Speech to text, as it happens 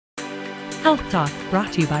Health Talk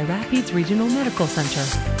brought to you by Rapides Regional Medical Center.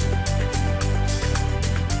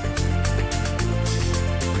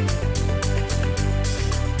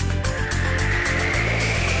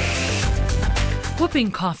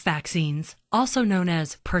 Whooping cough vaccines, also known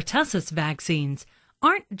as Pertussis vaccines,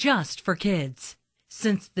 aren't just for kids.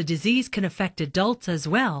 Since the disease can affect adults as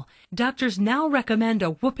well, doctors now recommend a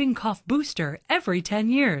whooping cough booster every 10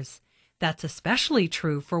 years. That's especially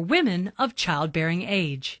true for women of childbearing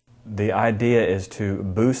age. The idea is to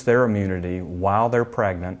boost their immunity while they're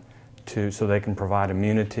pregnant so they can provide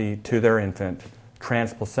immunity to their infant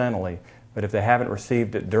transplacentally. But if they haven't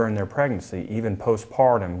received it during their pregnancy, even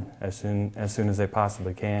postpartum, as soon as they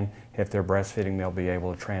possibly can, if they're breastfeeding, they'll be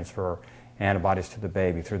able to transfer antibodies to the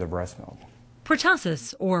baby through the breast milk.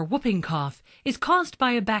 Pertussis, or whooping cough, is caused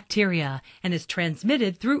by a bacteria and is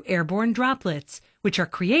transmitted through airborne droplets, which are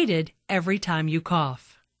created every time you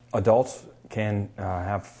cough. Adults can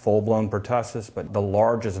have full-blown pertussis, but the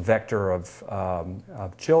largest vector of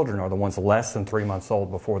children are the ones less than 3 months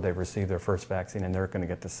old before they've received their first vaccine, and they're going to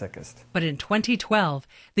get the sickest. But in 2012,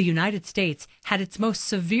 the United States had its most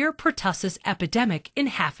severe pertussis epidemic in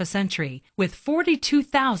half a century, with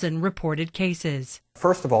 42,000 reported cases.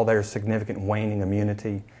 First of all, there's significant waning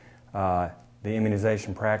immunity. The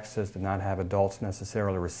immunization practices did not have adults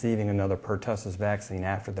necessarily receiving another pertussis vaccine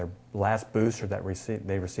after their last booster that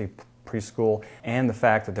they received preschool, and the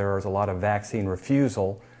fact that there is a lot of vaccine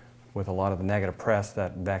refusal with a lot of the negative press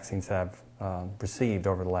that vaccines have received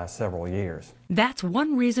over the last several years. That's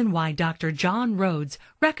one reason why Dr. John Rhodes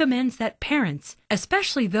recommends that parents,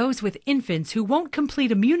 especially those with infants who won't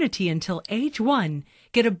complete immunity until age 1,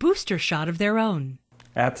 get a booster shot of their own.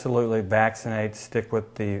 Absolutely, vaccinate, stick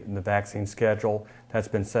with the vaccine schedule that's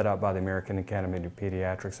been set up by the American Academy of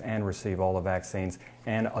Pediatrics, and receive all the vaccines.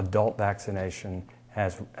 And adult vaccination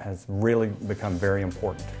has really become very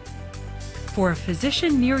important. For a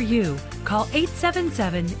physician near you, call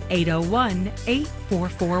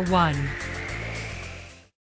 877-801-8441.